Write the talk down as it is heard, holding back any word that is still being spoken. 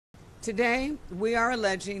Today, we are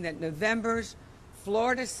alleging that November's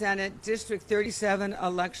Florida Senate District 37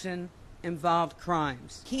 election involved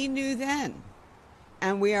crimes. He knew then,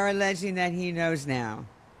 and we are alleging that he knows now,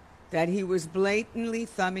 that he was blatantly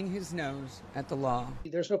thumbing his nose at the law.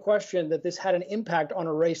 There's no question that this had an impact on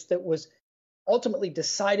a race that was ultimately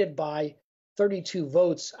decided by 32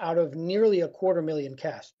 votes out of nearly 250,000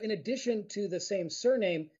 cast. In addition to the same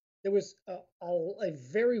surname, there was a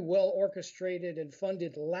very well orchestrated and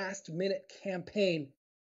funded last-minute campaign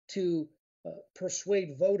to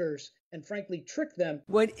persuade voters and frankly trick them.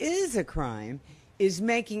 What is a crime is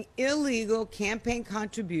making illegal campaign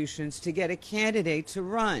contributions to get a candidate to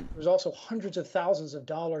run. There's also hundreds of thousands of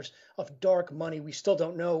dollars of dark money. We still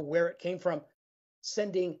don't know where it came from,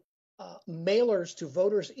 sending mailers to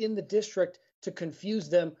voters in the district to confuse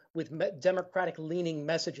them with Democratic-leaning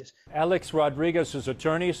messages. Alex Rodriguez's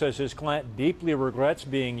attorney says his client deeply regrets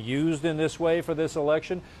being used in this way for this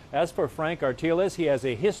election. As for Frank Artiles, he has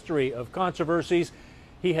a history of controversies.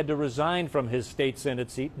 He had to resign from his state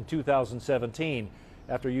Senate seat in 2017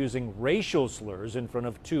 after using racial slurs in front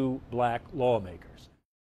of 2 black lawmakers.